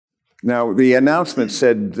Now, the announcement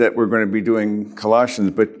said that we're going to be doing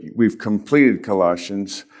Colossians, but we've completed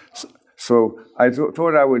Colossians. So I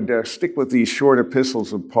thought I would stick with these short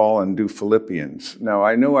epistles of Paul and do Philippians. Now,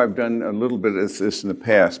 I know I've done a little bit of this in the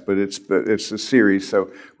past, but it's a series. So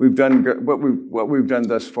we've done what we've done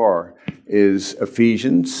thus far is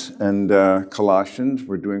Ephesians and Colossians.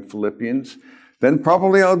 We're doing Philippians. Then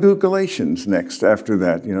probably I'll do Galatians next after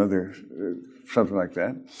that. There's something like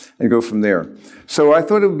that, and go from there. So I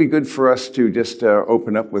thought it would be good for us to just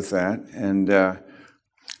open up with that. And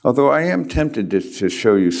although I am tempted to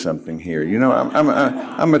show you something here,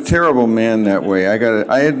 I'm a terrible man that way.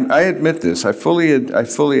 I admit this. I fully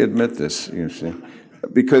admit this. You see,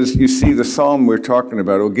 because you see the psalm we're talking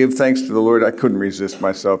about. Oh, give thanks to the Lord. I couldn't resist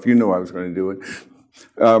myself. I was going to do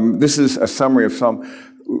it. This is a summary of Psalm.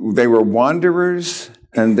 They were wanderers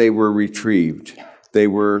and they were retrieved. They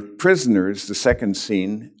were prisoners, the second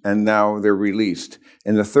scene, and now they're released.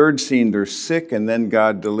 In the third scene, they're sick, and then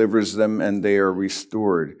God delivers them, and they are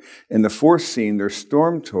restored. In the fourth scene, they're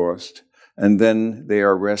storm-tossed, and then they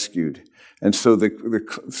are rescued. And so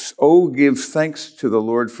give thanks to the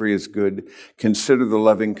Lord for he is good. Consider the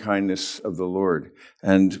loving kindness of the Lord.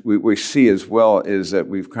 And we see as well is that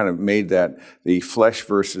we've kind of made that the flesh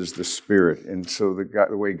versus the spirit. And so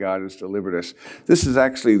the way God has delivered us. This is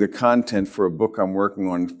actually the content for a book I'm working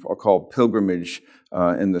on called Pilgrimage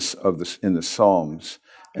in the Psalms.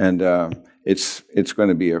 And it's going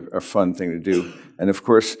to be a fun thing to do. And of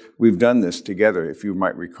course, we've done this together, if you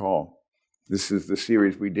might recall. This is the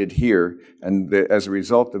series we did here, and as a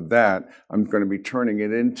result of that, I'm going to be turning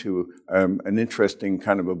it into an interesting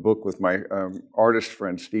kind of a book with my artist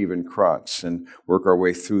friend Stephen Krotz, and work our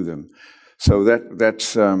way through them. So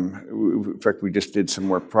that's in fact, we just did some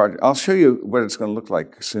more projects. I'll show you what it's going to look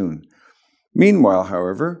like soon. Meanwhile,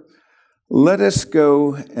 however, let us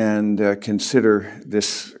go and consider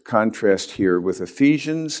this contrast here with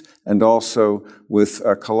Ephesians and also with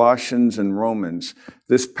Colossians and Romans.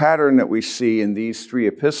 This pattern that we see in these three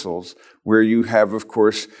epistles, where you have, of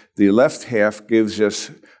course, the left half gives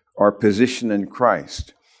us our position in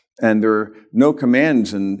Christ. And there are no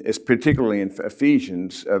commands, particularly in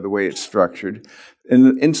Ephesians, the way it's structured.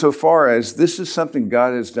 And insofar as this is something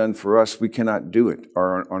God has done for us, we cannot do it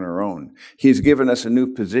on our own. He has given us a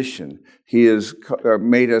new position. He has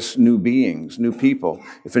made us new beings, new people.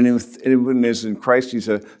 If anyone is in Christ, he's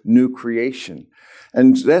a new creation.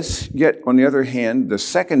 And that's yet, on the other hand, the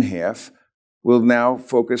second half will now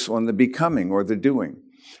focus on the becoming or the doing.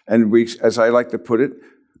 And as I like to put it,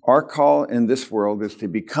 our call in this world is to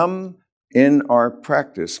become in our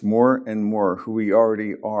practice more and more who we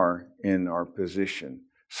already are in our position.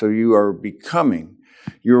 So you are becoming.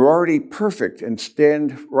 You're already perfect and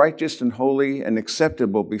stand righteous and holy and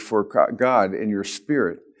acceptable before God in your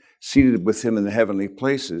spirit, seated with him in the heavenly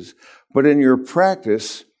places. But in your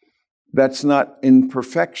practice, that's not in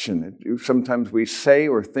perfection. Sometimes we say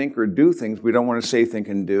or think or do things we don't want to say, think,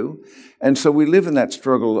 and do. And so we live in that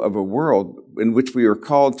struggle of a world in which we are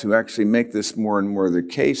called to actually make this more and more the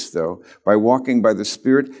case, though, by walking by the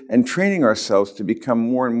Spirit and training ourselves to become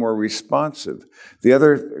more and more responsive. The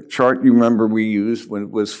other chart you remember we used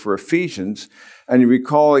was for Ephesians. And you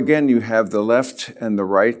recall, again, you have the left and the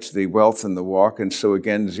right, the wealth and the walk. And so,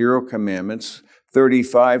 again, 0 commandments,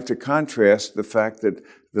 35 to contrast the fact that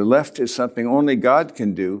the left is something only God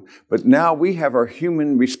can do, but now we have our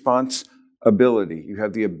human response ability. You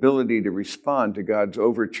have the ability to respond to God's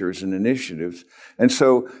overtures and initiatives. And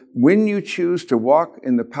so when you choose to walk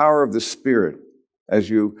in the power of the Spirit, as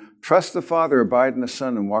you trust the Father, abide in the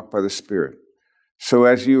Son, and walk by the Spirit. So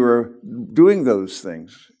as you are doing those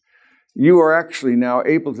things, you are actually now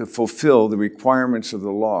able to fulfill the requirements of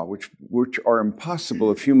the law, which are impossible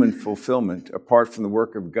of human fulfillment apart from the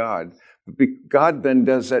work of God. God then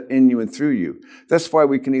does that in you and through you. That's why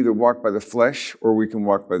we can either walk by the flesh or we can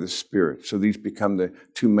walk by the Spirit. So these become the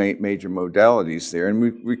two major modalities there. And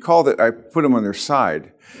we recall that I put them on their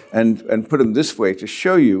side and put them this way to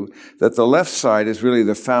show you that the left side is really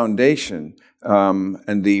the foundation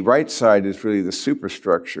and the right side is really the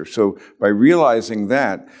superstructure. So by realizing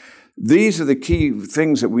that, these are the key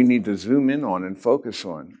things that we need to zoom in on and focus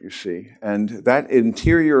on, you see. And that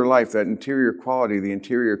interior life, that interior quality, the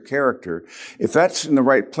interior character, if that's in the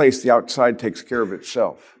right place, the outside takes care of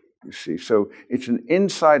itself, you see. So it's an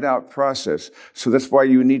inside-out process. So that's why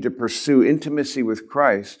you need to pursue intimacy with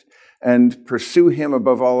Christ and pursue him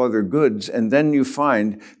above all other goods. And then you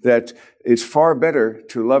find that it's far better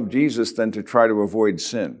to love Jesus than to try to avoid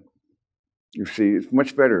sin. You see, it's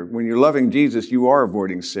much better. When you're loving Jesus, you are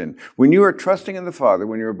avoiding sin. When you are trusting in the Father,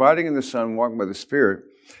 when you're abiding in the Son, walking by the Spirit,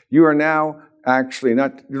 you are now actually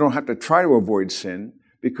you don't have to try to avoid sin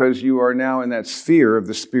because you are now in that sphere of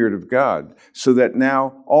the Spirit of God, so that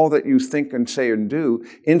now all that you think and say and do,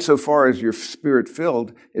 insofar as you're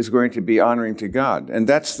Spirit-filled, is going to be honoring to God. And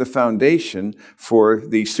that's the foundation for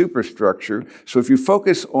the superstructure. So if you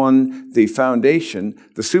focus on the foundation,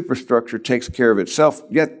 the superstructure takes care of itself.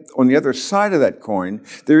 Yet on the other side of that coin,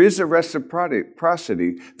 there is a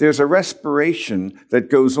reciprocity. There's a respiration that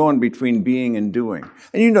goes on between being and doing.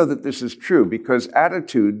 And you know that this is true because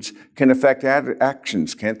attitudes can affect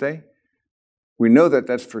actions, can't they? We know that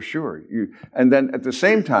that's for sure. And then at the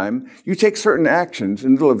same time, you take certain actions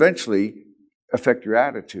and it'll eventually affect your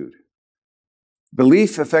attitude.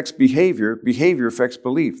 Belief affects behavior. Behavior affects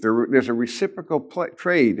belief. There's a reciprocal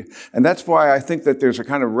trade. And that's why I think that there's a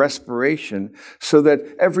kind of respiration so that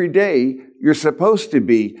every day you're supposed to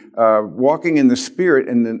be walking in the Spirit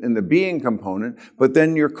and in the being component, but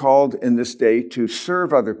then you're called in this day to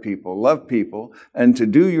serve other people, love people, and to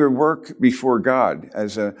do your work before God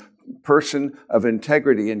as a person of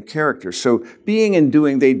integrity and character. So being and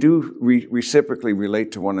doing, they do reciprocally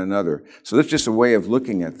relate to one another. So that's just a way of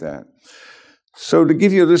looking at that. So to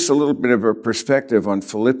give you just a little bit of a perspective on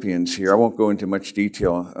Philippians here, I won't go into much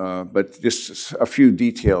detail, but just a few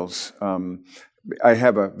details. I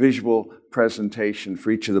have a visual presentation for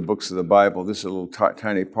each of the books of the Bible. This is a little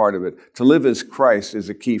tiny part of it. To live as Christ is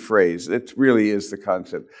a key phrase. It really is the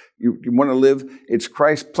concept. You want to live, it's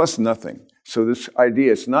Christ plus nothing. So this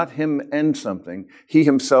idea, it's not him and something. He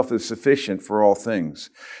himself is sufficient for all things.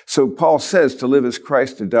 So Paul says to live as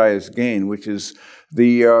Christ, to die as gain, which is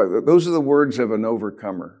those are the words of an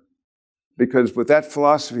overcomer. Because with that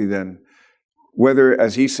philosophy then, whether,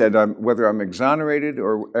 as he said, whether I'm exonerated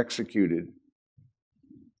or executed,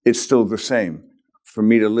 it's still the same. For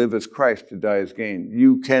me to live as Christ, to die as gain.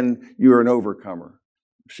 You're an overcomer.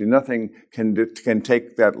 See, nothing can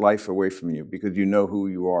take that life away from you because you know who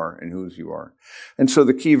you are and whose you are. And so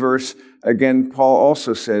the key verse, again, Paul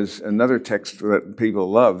also says, another text that people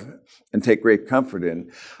love and take great comfort in,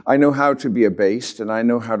 I know how to be abased and I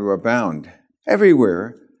know how to abound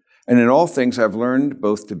everywhere. And in all things I've learned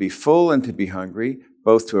both to be full and to be hungry,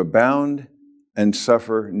 both to abound and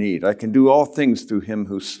suffer need. I can do all things through him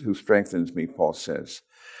who strengthens me, Paul says.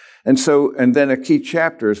 And then a key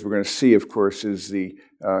chapter, as we're going to see, of course, is the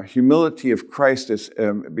humility of Christ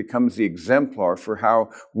becomes the exemplar for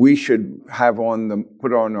how we should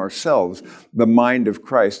put on ourselves the mind of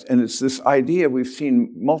Christ. And it's this idea we've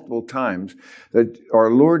seen multiple times that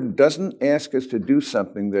our Lord doesn't ask us to do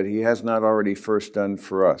something that he has not already first done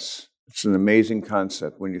for us. It's an amazing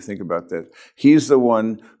concept when you think about that. He's the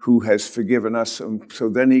one who has forgiven us, so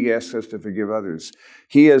then he asks us to forgive others.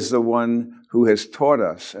 He is the one who has taught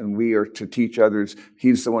us, and we are to teach others.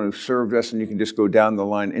 He's the one who served us, and you can just go down the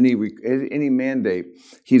line. Any mandate,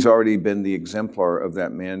 he's already been the exemplar of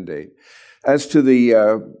that mandate. As to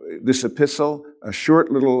this epistle, a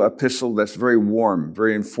short little epistle that's very warm,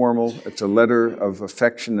 very informal. It's a letter of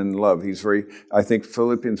affection and love. I think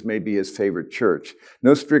Philippians may be his favorite church.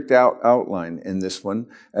 No strict outline in this one,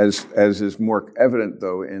 as is more evident,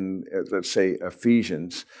 though, in, let's say,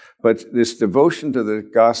 Ephesians. But this devotion to the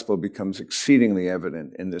gospel becomes exceedingly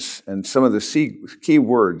evident in this. And some of the key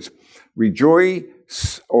words,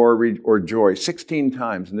 rejoice or joy, 16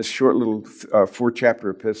 times in this short little 4-chapter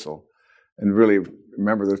epistle. And really,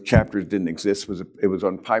 remember, those chapters didn't exist. It was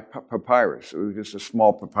on papyrus. It was just a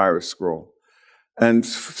small papyrus scroll. And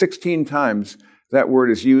 16 times that word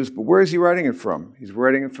is used, but where is he writing it from? He's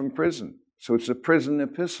writing it from prison. So it's a prison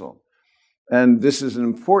epistle. And this is an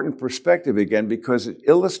important perspective, again, because it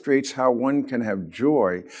illustrates how one can have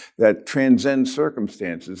joy that transcends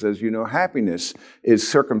circumstances. As you know, happiness is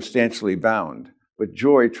circumstantially bound. But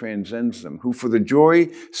joy transcends them. Who for the joy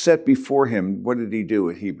set before him, what did he do?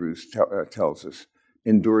 Hebrews tells us,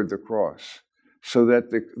 endured the cross. So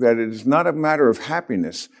that it is not a matter of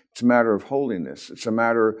happiness, it's a matter of holiness. It's a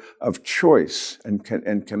matter of choice and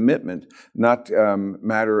commitment, not a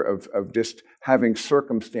matter of just having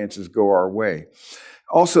circumstances go our way.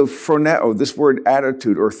 Also, phroneo, this word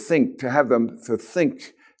attitude or think, to have them to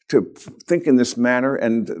think in this manner,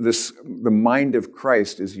 and the mind of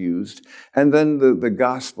Christ is used. And then the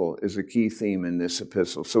gospel is a key theme in this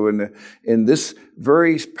epistle. So in this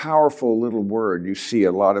very powerful little word, you see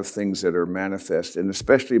a lot of things that are manifest, and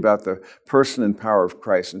especially about the person and power of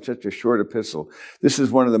Christ in such a short epistle. This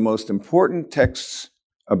is one of the most important texts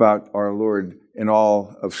about our Lord in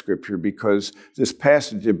all of Scripture, because this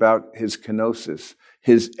passage about his kenosis,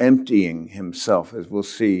 his emptying himself, as we'll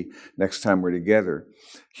see next time we're together.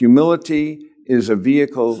 Humility is a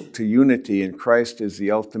vehicle to unity, and Christ is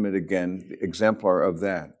the ultimate, again, exemplar of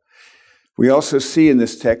that. We also see in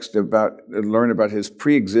this text learn about his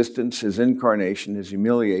pre-existence, his incarnation, his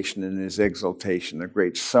humiliation, and his exaltation, a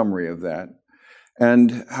great summary of that.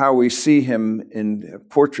 And how we see him in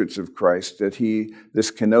portraits of Christ, this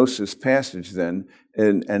kenosis passage then,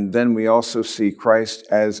 and then we also see Christ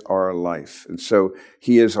as our life. And so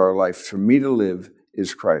he is our life. For me to live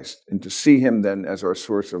is Christ, and to see him then as our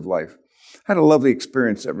source of life. I had a lovely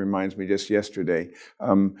experience that reminds me just yesterday.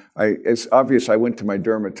 It's obvious I went to my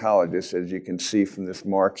dermatologist, as you can see from this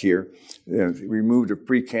mark here. Removed a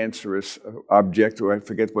precancerous object, or I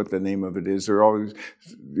forget what the name of it is. There are always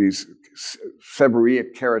these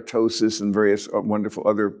seborrheic keratosis and various wonderful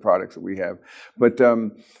other products that we have. But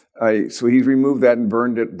so he removed that and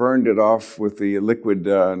burned it off with the liquid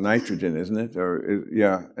nitrogen, isn't it?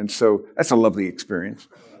 Yeah, and so that's a lovely experience.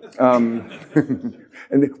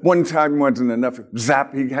 And one time wasn't enough.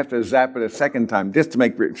 He had to zap it a second time just to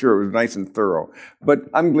make sure it was nice and thorough. But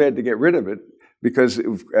I'm glad to get rid of it because,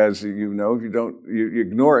 as you know, if you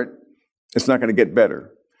ignore it, it's not going to get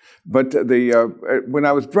better. But when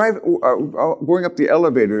I was going up the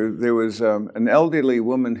elevator, there was an elderly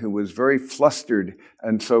woman who was very flustered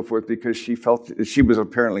and so forth because she felt she was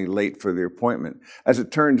apparently late for the appointment. As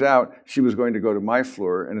it turns out, she was going to go to my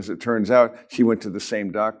floor, and as it turns out, she went to the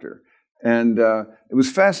same doctor. And it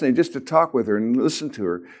was fascinating just to talk with her and listen to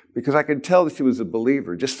her because I could tell that she was a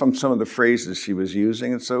believer just from some of the phrases she was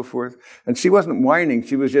using and so forth. And she wasn't whining.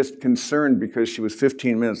 She was just concerned because she was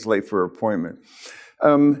 15 minutes late for her appointment.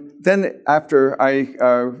 Then after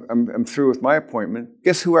I'm through with my appointment,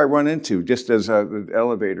 guess who I run into just as the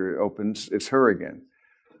elevator opens? It's her again.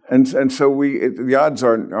 And so the odds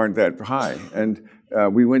aren't that high. And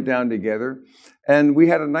we went down together. And we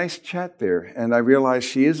had a nice chat there, and I realized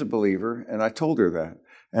she is a believer, and I told her that.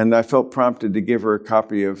 And I felt prompted to give her a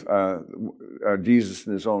copy of Jesus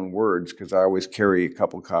in His Own Words, because I always carry a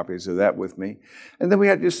couple copies of that with me. And then we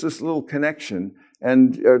had just this little connection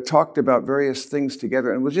and talked about various things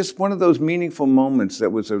together. And it was just one of those meaningful moments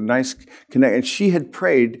that was a nice connection. And she had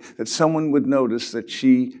prayed that someone would notice that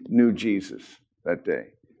she knew Jesus that day.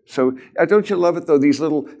 So don't you love it, though, these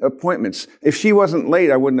little appointments? If she wasn't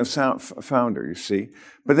late, I wouldn't have found her, you see.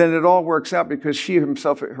 But then it all works out because she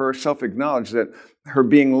herself acknowledged that her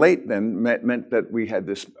being late then meant that we had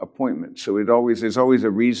this appointment. So there's always a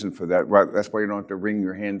reason for that. That's why you don't have to wring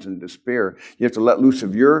your hands in despair. You have to let loose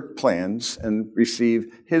of your plans and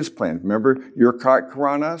receive His plans. Remember, your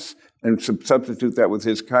kairos, and substitute that with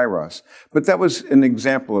His kairos. But that was an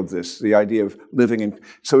example of this, the idea of living in...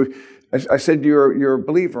 So I said, you're a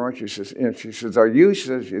believer, aren't you? She says, are you? She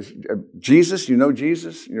says, Jesus, you know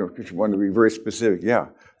Jesus? Because she wanted to be very specific. Yeah,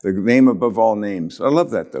 the name above all names. I love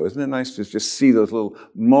that, though. Isn't it nice to just see those little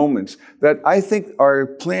moments that I think are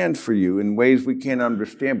planned for you in ways we can't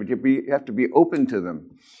understand, but you have to be open to them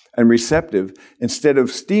and receptive instead of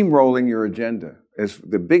steamrolling your agenda. As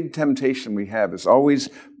the big temptation we have is always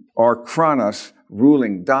our chronos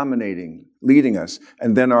ruling, dominating, leading us,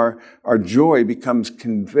 and then our joy becomes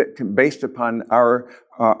based upon our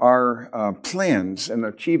plans and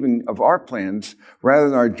achieving of our plans, rather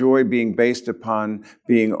than our joy being based upon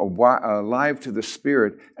being alive to the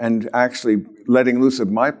Spirit and actually letting loose of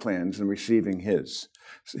my plans and receiving His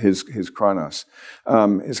chronos,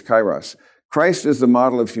 His kairos. Christ is the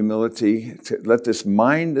model of humility. Let this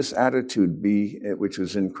mind, this attitude be which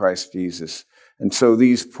was in Christ Jesus. And so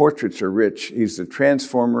these portraits are rich. He's the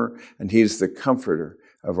transformer, and He's the comforter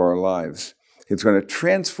of our lives. He's going to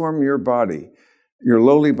transform your body, your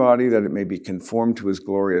lowly body, that it may be conformed to His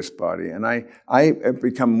glorious body. And I have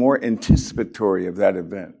become more anticipatory of that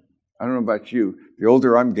event. I don't know about you. The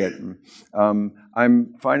older I'm getting,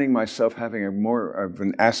 I'm finding myself having more of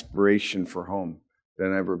an aspiration for home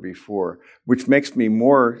than ever before, which makes me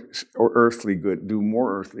more earthly good, do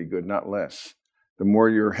more earthly good, not less. The more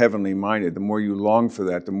you're heavenly minded, the more you long for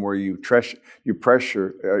that, the more you treasure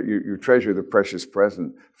the precious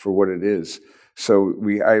present for what it is. So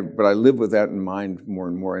but I live with that in mind more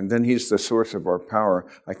and more. And then He's the source of our power.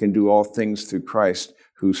 I can do all things through Christ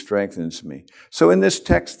who strengthens me. So in this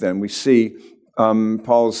text, then, we see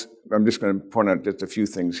Paul's. I'm just going to point out just a few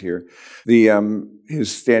things here.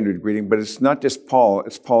 His standard greeting, but it's not just Paul.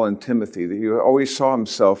 It's Paul and Timothy. He always saw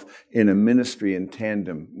himself in a ministry in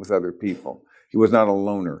tandem with other people. He was not a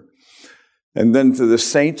loner. And then to the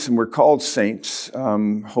saints, and we're called saints,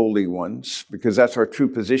 holy ones, because that's our true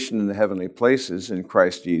position in the heavenly places in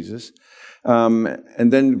Christ Jesus.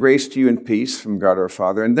 And then grace to you and peace from God our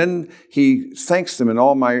Father. And then he thanks them in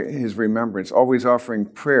all his remembrance, always offering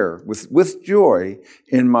prayer with joy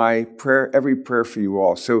in my prayer, every prayer for you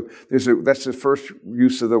all. So that's the first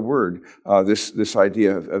use of the word, this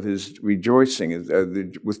idea of his rejoicing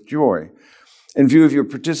with joy. In view of your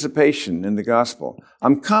participation in the gospel,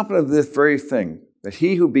 I'm confident of this very thing, that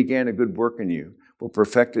he who began a good work in you will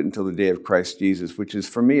perfect it until the day of Christ Jesus, which is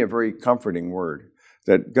for me a very comforting word.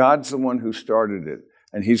 That God's the one who started it,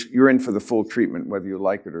 and you're in for the full treatment, whether you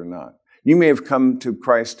like it or not. You may have come to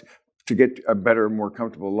Christ to get a better, more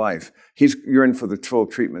comfortable life. You're in for the full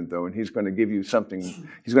treatment, though, and he's going to give you something.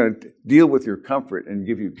 He's going to deal with your comfort and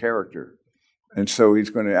give you character. And so he's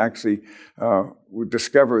going to actually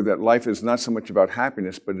discover that life is not so much about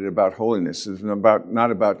happiness, but about holiness. It's not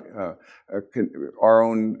about our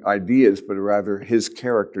own ideas, but rather his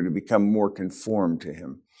character to become more conformed to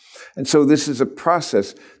him. And so this is a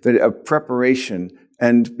process of preparation,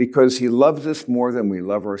 and because he loves us more than we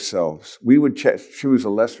love ourselves, we would choose a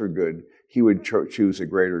lesser good. He would choose a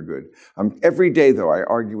greater good. Every day, though, I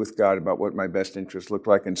argue with God about what my best interests look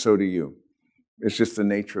like, and so do you. It's just the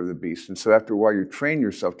nature of the beast. And so after a while, you train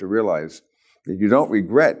yourself to realize that you don't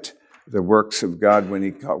regret the works of God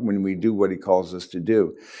when we do what he calls us to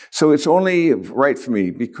do. So it's only right for me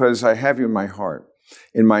because I have you in my heart.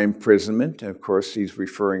 In my imprisonment, of course, he's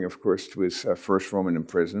referring, of course, to his first Roman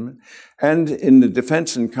imprisonment. And in the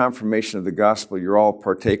defense and confirmation of the gospel, you're all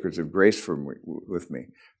partakers of grace with me.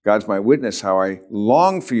 God's my witness how I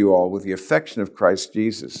long for you all with the affection of Christ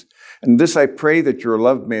Jesus. And this I pray that your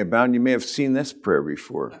love may abound. You may have seen this prayer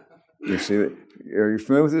before. You see, are you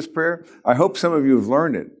familiar with this prayer? I hope some of you have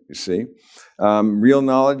learned it, you see. Real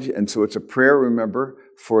knowledge, and so it's a prayer, remember,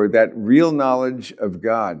 for that real knowledge of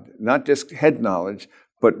God, not just head knowledge,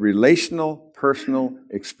 but relational, personal,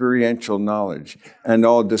 experiential knowledge, and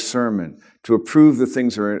all discernment, to approve the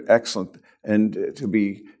things that are excellent, and to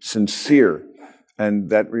be sincere.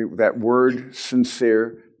 And that word,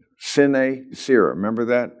 sincere, sine cera, remember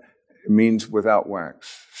that? It means without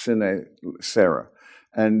wax, sine cera.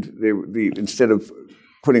 And instead of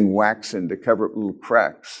putting wax in to cover up little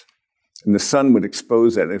cracks, and the sun would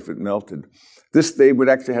expose that if it melted, they would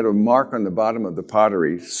actually have a mark on the bottom of the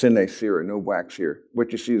pottery, sine cera, no wax here.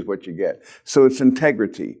 What you see is what you get. So it's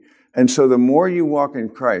integrity. And so the more you walk in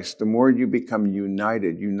Christ, the more you become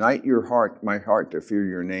united. Unite your heart, my heart, to fear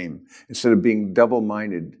your name. Instead of being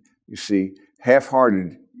double-minded, you see,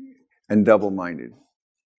 half-hearted and double-minded.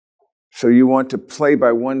 So you want to play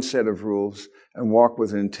by one set of rules and walk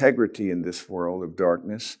with integrity in this world of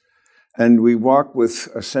darkness. And we walk with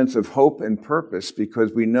a sense of hope and purpose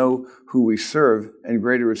because we know who we serve, and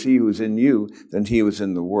greater is he who is in you than he who is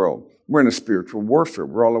in the world. We're in a spiritual warfare.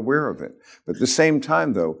 We're all aware of it. But at the same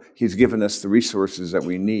time, though, he's given us the resources that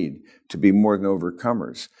we need to be more than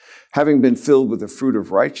overcomers, having been filled with the fruit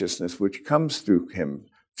of righteousness, which comes through him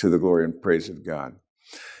to the glory and praise of God.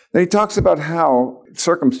 Then he talks about how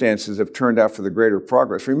circumstances have turned out for the greater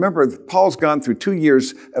progress. Remember, Paul's gone through 2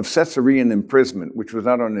 years of Caesarean imprisonment, which was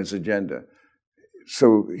not on his agenda.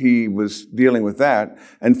 So he was dealing with that.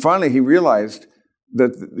 And finally, he realized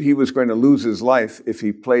that he was going to lose his life if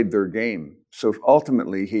he played their game. So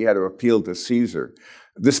ultimately, he had to appeal to Caesar.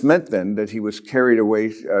 This meant then that he was carried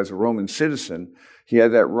away as a Roman citizen. He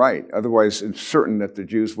had that right. Otherwise, it's certain that the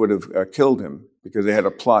Jews would have killed him because they had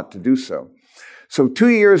a plot to do so. So 2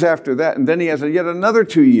 years after that, and then he has yet another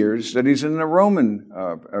 2 years that he's in a Roman,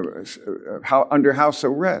 under house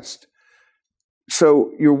arrest.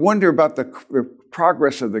 So you wonder about the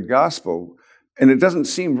progress of the gospel, and it doesn't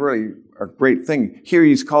seem really a great thing. Here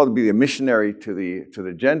he's called to be a missionary to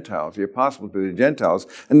the Gentiles, the apostle to the Gentiles,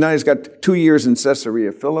 and now he's got 2 years in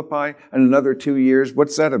Caesarea Philippi and another 2 years.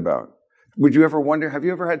 What's that about? Would you ever wonder, have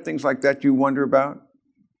you ever had things like that you wonder about?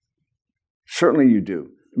 Certainly you do.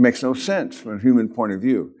 It makes no sense from a human point of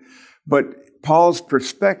view. But Paul's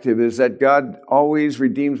perspective is that God always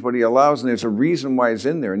redeems what he allows, and there's a reason why he's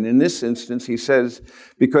in there. And in this instance, he says,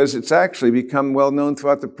 because it's actually become well known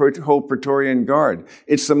throughout the whole Praetorian Guard.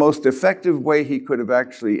 It's the most effective way he could have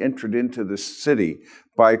actually entered into the city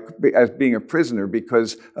as being a prisoner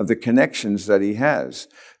because of the connections that he has.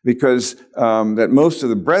 Because that most of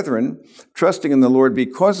the brethren, trusting in the Lord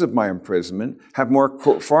because of my imprisonment, have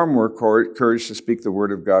far more courage to speak the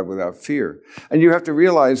word of God without fear. And you have to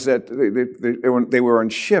realize that they were on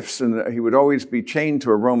shifts, and he would always be chained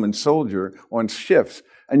to a Roman soldier on shifts.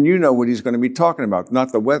 And you know what he's going to be talking about,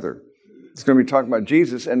 not the weather. He's going to be talking about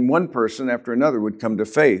Jesus, and one person after another would come to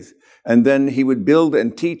faith. And then he would build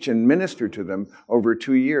and teach and minister to them over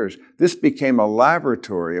 2 years. This became a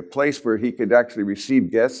laboratory, a place where he could actually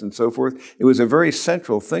receive guests and so forth. It was a very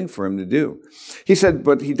central thing for him to do. He said,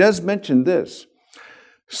 but he does mention this.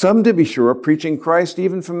 Some, to be sure, are preaching Christ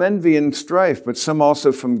even from envy and strife, but some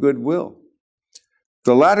also from goodwill.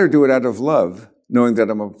 The latter do it out of love, knowing that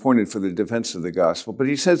I'm appointed for the defense of the gospel. But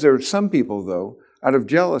he says there are some people, though, out of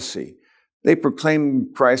jealousy. They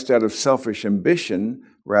proclaim Christ out of selfish ambition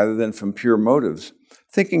rather than from pure motives,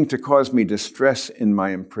 thinking to cause me distress in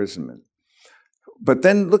my imprisonment. But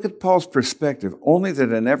then look at Paul's perspective, only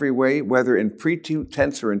that in every way, whether in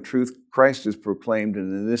pretense or in truth, Christ is proclaimed,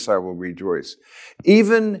 and in this I will rejoice.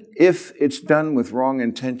 Even if it's done with wrong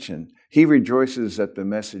intention, he rejoices that the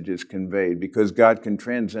message is conveyed because God can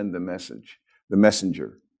transcend the message, the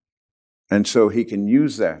messenger. And so he can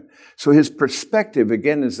use that. So his perspective,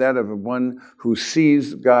 again, is that of one who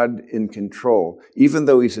sees God in control. Even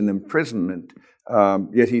though he's in imprisonment,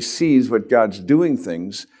 yet he sees what God's doing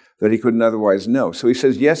things that he couldn't otherwise know. So he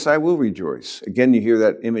says, yes, I will rejoice. Again, you hear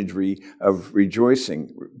that imagery of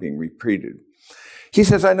rejoicing being repeated. He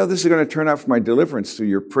says, I know this is going to turn out for my deliverance through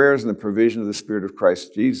your prayers and the provision of the Spirit of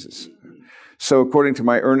Christ Jesus. So according to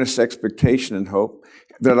my earnest expectation and hope,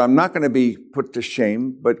 that I'm not going to be put to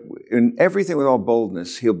shame, but in everything with all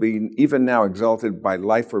boldness, he'll be even now exalted by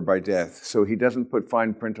life or by death. So he doesn't put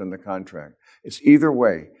fine print on the contract. It's either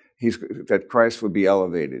way, that Christ will be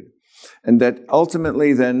elevated. And that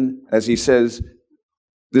ultimately then, as he says,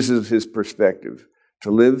 this is his perspective.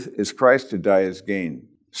 To live is Christ, to die is gain.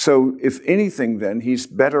 So if anything then, he's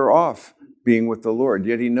better off being with the Lord,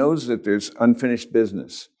 yet he knows that there's unfinished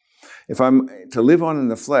business. If I'm to live on in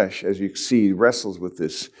the flesh, as you see, he wrestles with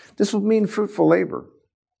this will mean fruitful labor.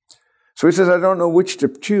 So he says, I don't know which to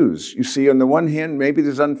choose. You see, on the one hand, maybe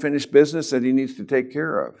there's unfinished business that he needs to take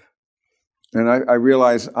care of. And I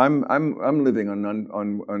realize I'm living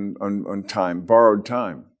on time, borrowed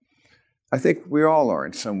time. I think we all are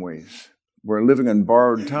in some ways. We're living on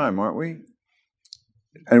borrowed time, aren't we?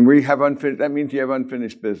 And we have unfinished. That means you have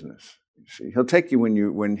unfinished business. You see, he'll take you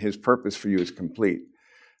when his purpose for you is complete.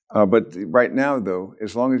 But right now, though,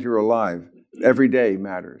 as long as you're alive, every day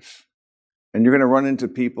matters, and you're going to run into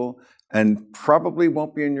people, and probably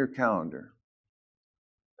won't be in your calendar,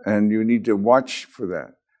 and you need to watch for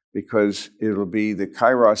that. Because it'll be the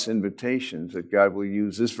Kairos invitations that God will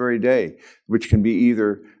use this very day, which can be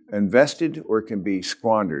either invested or it can be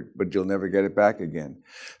squandered, but you'll never get it back again.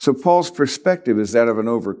 So Paul's perspective is that of an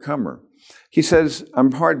overcomer. He says,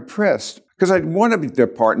 I'm hard-pressed because I want to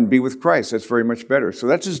depart and be with Christ. That's very much better. So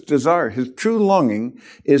that's his desire. His true longing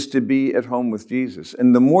is to be at home with Jesus.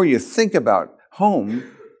 And the more you think about home,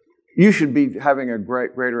 you should be having a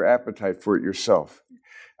greater appetite for it yourself.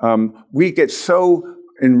 We get so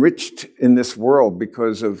enriched in this world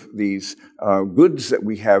because of these goods that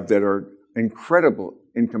we have that are incredible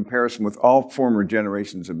in comparison with all former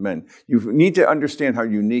generations of men. You need to understand how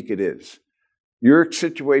unique it is. Your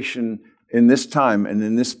situation in this time and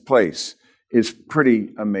in this place is pretty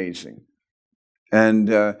amazing. And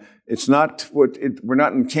it's not we're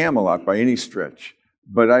not in Camelot by any stretch.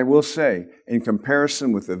 But I will say, in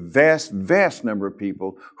comparison with the vast, vast number of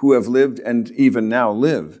people who have lived and even now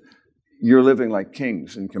live, you're living like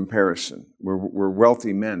kings in comparison. We're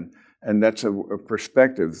wealthy men. And that's a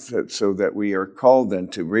perspective so that we are called then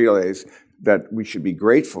to realize that we should be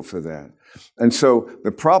grateful for that. And so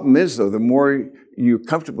the problem is, though, the more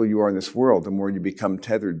comfortable you are in this world, the more you become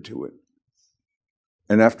tethered to it.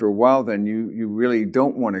 And after a while, then you really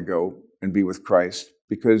don't want to go and be with Christ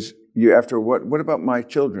because what about my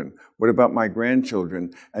children? What about my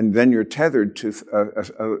grandchildren? And then you're tethered to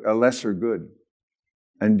a lesser good.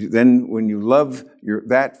 And then when you love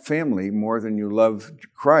that family more than you love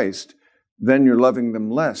Christ, then you're loving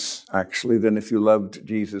them less, actually, than if you loved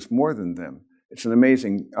Jesus more than them. It's an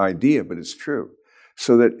amazing idea, but it's true.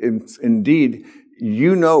 So that indeed,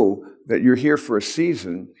 you know that you're here for a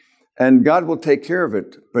season, and God will take care of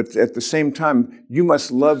it. But at the same time, you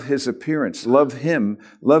must love his appearance, love him,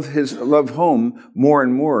 love home more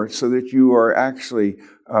and more, so that you are actually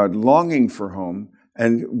longing for home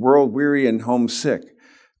and world weary and homesick.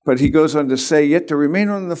 But he goes on to say, yet to remain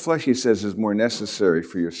on the flesh, he says, is more necessary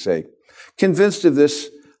for your sake. Convinced of this,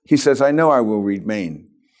 he says, I know I will remain.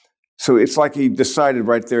 So it's like he decided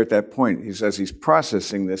right there at that point. He says he's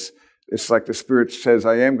processing this. It's like the Spirit says,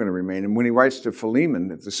 I am going to remain. And when he writes to Philemon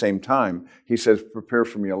at the same time, he says, prepare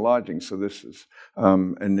for me a lodging. So this is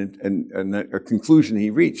a conclusion he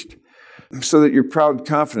reached. So that your proud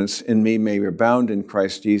confidence in me may abound in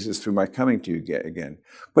Christ Jesus through my coming to you again.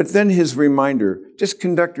 But then his reminder, just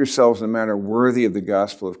conduct yourselves in a manner worthy of the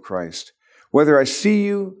gospel of Christ. Whether I see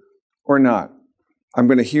you or not. I'm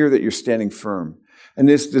going to hear that you're standing firm. And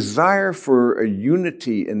this desire for a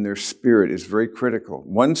unity in their spirit is very critical.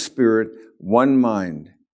 One spirit, one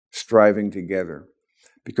mind, striving together.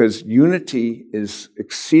 Because unity is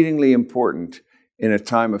exceedingly important in a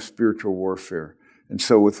time of spiritual warfare. And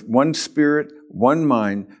so with one spirit, one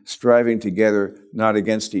mind, striving together, not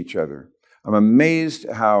against each other. I'm amazed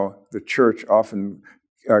how the church often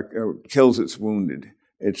kills its wounded.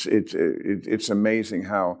 It's amazing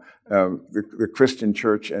how the Christian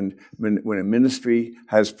church, and when a ministry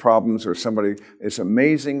has problems or somebody, it's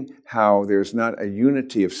amazing how there's not a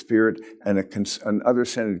unity of spirit and an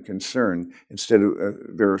other-centered concern. Instead of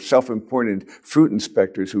there are self-appointed fruit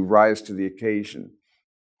inspectors who rise to the occasion.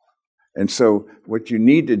 And so what you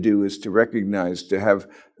need to do is to recognize, to have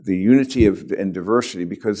the unity and diversity,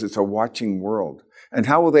 because it's a watching world. And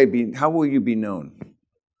how will you be known?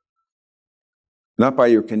 Not by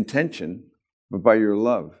your contention, but by your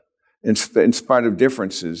love. In spite of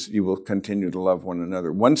differences, you will continue to love one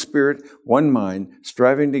another. One spirit, one mind,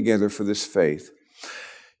 striving together for this faith.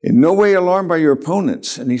 In no way alarmed by your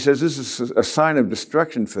opponents. And he says this is a sign of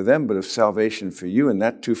destruction for them, but of salvation for you, and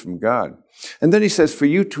that too from God. And then he says, to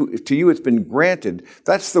you it's been granted.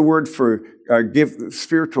 That's the word for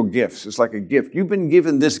spiritual gifts. It's like a gift. You've been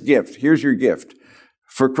given this gift. Here's your gift.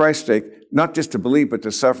 For Christ's sake, not just to believe, but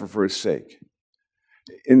to suffer for his sake.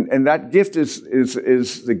 And that gift is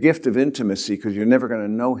the gift of intimacy, because you're never going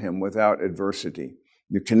to know him without adversity.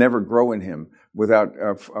 You can never grow in him without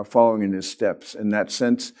following in his steps. In that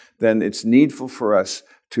sense, then it's needful for us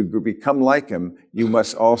to become like him. You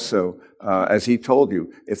must also, as he told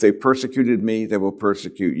you, if they persecuted me, they will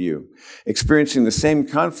persecute you. Experiencing the same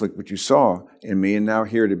conflict which you saw in me and now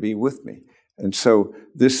here to be with me. And so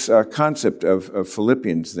this concept of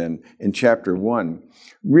Philippians then in chapter 1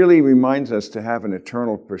 really reminds us to have an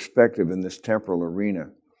eternal perspective in this temporal arena.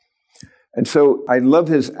 And so I love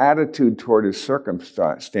his attitude toward his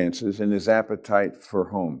circumstances and his appetite for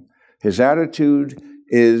home. His attitude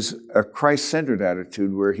is a Christ-centered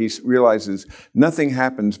attitude where he realizes nothing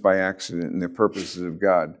happens by accident in the purposes of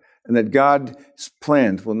God, and that God's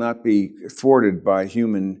plans will not be thwarted by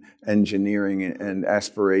human engineering and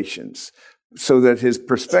aspirations. So that his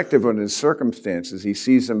perspective on his circumstances, he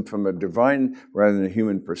sees them from a divine rather than a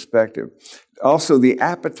human perspective. Also, the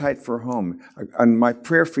appetite for home. And my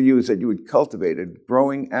prayer for you is that you would cultivate a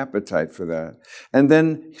growing appetite for that. And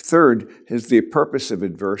then third is the purpose of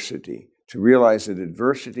adversity, to realize that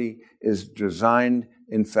adversity is designed,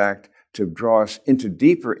 in fact, to draw us into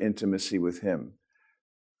deeper intimacy with him.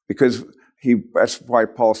 Because that's why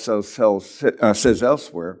Paul says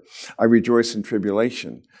elsewhere, I rejoice in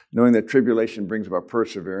tribulation, knowing that tribulation brings about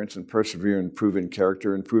perseverance, and perseverance proven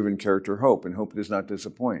character, and proven character hope, and hope does not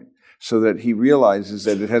disappoint. So that he realizes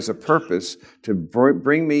that it has a purpose to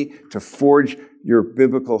bring me to forge your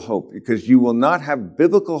biblical hope, because you will not have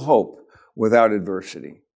biblical hope without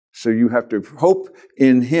adversity. So you have to hope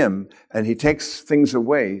in him, and he takes things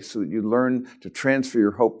away so that you learn to transfer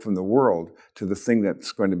your hope from the world to the thing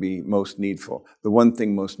that's going to be most needful, the one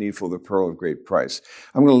thing most needful, the pearl of great price.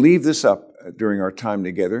 I'm going to leave this up during our time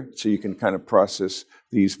together so you can kind of process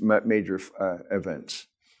these major events.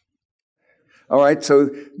 All right, so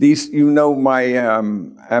these, my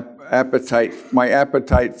appetite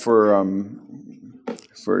for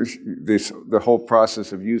this, the whole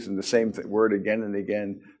process of using the same word again and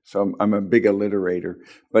again. So I'm a big alliterator.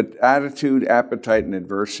 But attitude, appetite, and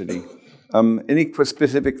adversity. Any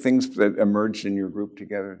specific things that emerged in your group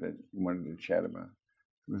together that you wanted to chat about?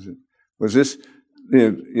 Was this?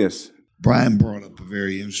 Yes. Brian brought up a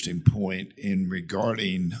very interesting point in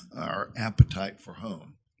regarding our appetite for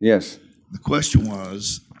home. Yes. The question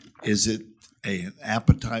was, is it an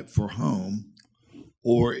appetite for home,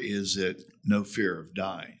 or is it no fear of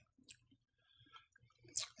dying?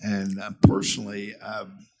 And personally,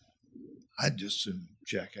 I just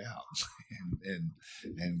check out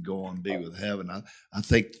and go on and be with heaven. I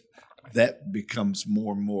think that becomes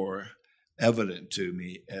more and more evident to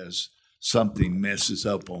me as something messes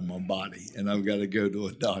up on my body, and I've got to go to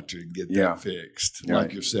a doctor and get that fixed,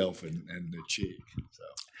 like yourself and the cheek. So.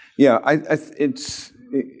 Yeah,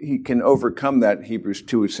 he can overcome that. Hebrews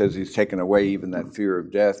 2, it says he's taken away even that fear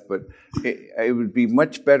of death. But it would be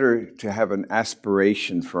much better to have an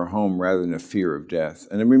aspiration for home rather than a fear of death.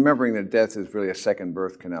 And then remembering that death is really a second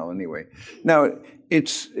birth canal anyway. Now,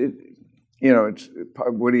 it's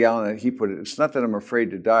Woody Allen, he put it, it's not that I'm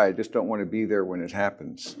afraid to die, I just don't want to be there when it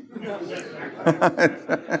happens.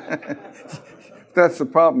 That's the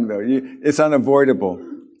problem, though. It's unavoidable.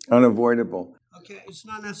 Okay, it's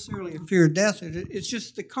not necessarily a fear of death. It's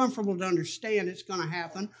just the comfortable to understand it's going to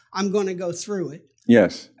happen. I'm going to go through it.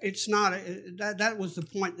 Yes. It's not, that was the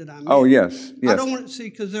point that I made. Oh, yes, yes. I don't want to see,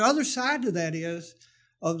 because the other side to that is,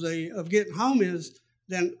 of getting home is,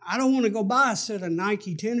 then I don't want to go buy a set of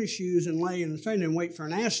Nike tennis shoes and lay in the sun and wait for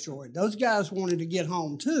an asteroid. Those guys wanted to get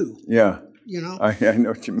home too. Yeah. You know? I know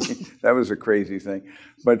what you mean. That was a crazy thing.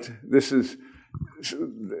 But this is,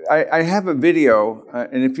 I have a video,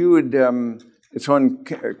 and if you would, it's on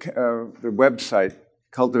the website,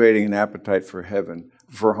 Cultivating an Appetite for Heaven.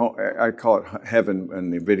 For home, I call it heaven in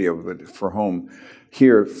the video, but for home.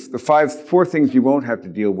 Here, the four things you won't have to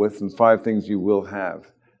deal with and 5 things you will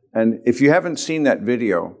have. And if you haven't seen that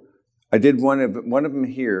video, I did one of them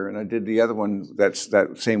here, and I did the other one that's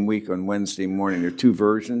that same week on Wednesday morning. There are 2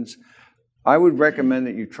 versions. I would recommend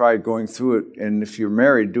that you try going through it, and if you're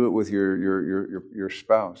married, do it with your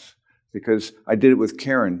spouse. Because I did it with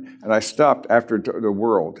Karen, and I stopped after the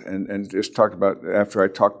world and just talked about, after I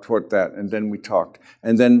taught that, and then we talked.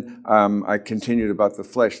 And then I continued about the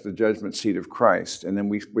flesh, the judgment seat of Christ. And then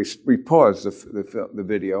we paused the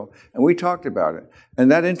video, and we talked about it.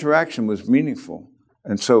 And that interaction was meaningful.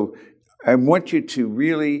 And so I want you to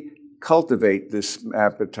really cultivate this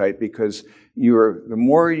appetite, because the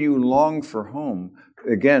more you long for home,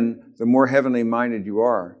 again, the more heavenly minded you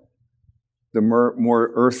are, the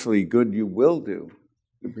more earthly good you will do,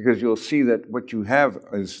 because you'll see that what you have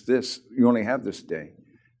is this. You only have this day,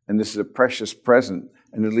 and this is a precious present,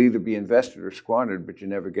 and it'll either be invested or squandered, but you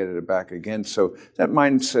never get it back again. So that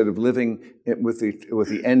mindset of living it with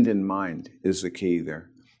the end in mind is the key there.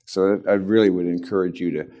 So I really would encourage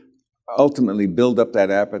you to ultimately build up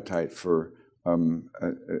that appetite for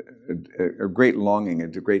a great longing, a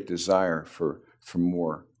great desire for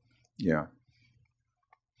more. Yeah.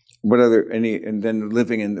 What other, and then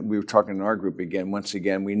living we were talking in our group again, once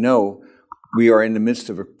again, we know we are in the midst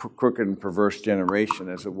of a crooked and perverse generation,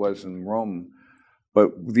 as it was in Rome.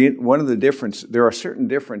 But there are certain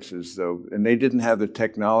differences, though, and they didn't have the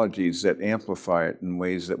technologies that amplify it in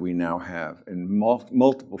ways that we now have, and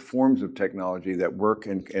multiple forms of technology that work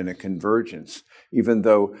in a convergence. Even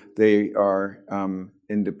though they are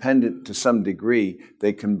independent to some degree,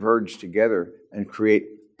 they converge together and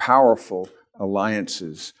create powerful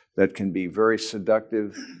alliances that can be very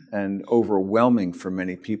seductive and overwhelming for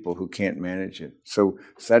many people who can't manage it. So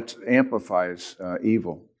that amplifies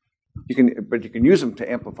evil. But you can use them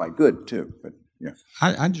to amplify good too. But yeah,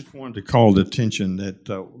 I just wanted to call the attention that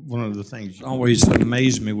one of the things that always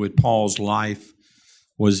amazed me with Paul's life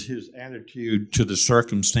was his attitude to the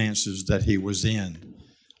circumstances that he was in.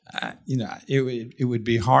 It would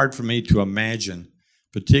be hard for me to imagine,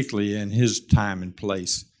 particularly in his time and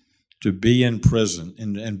place, to be in prison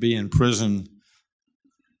and be in prison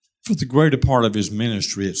for the greater part of his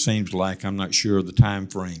ministry. It seems like, I'm not sure of the time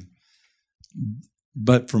frame.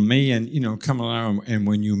 But for me, and coming along, and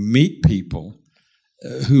when you meet people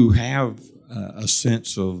who have a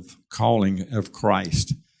sense of calling of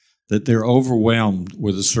Christ, that they're overwhelmed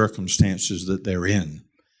with the circumstances that they're in,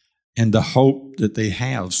 and the hope that they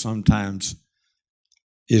have sometimes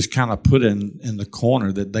is kind of put in the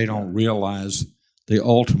corner, that they don't realize the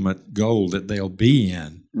ultimate goal that they'll be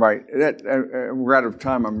in. Right. We're out of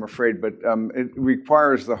time, I'm afraid, but it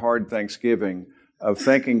requires the hard Thanksgiving of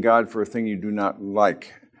thanking God for a thing you do not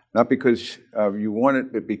like, not because you want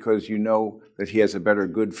it, but because you know that He has a better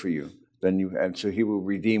good for you than you, and so He will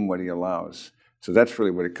redeem what He allows. So that's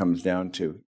really what it comes down to.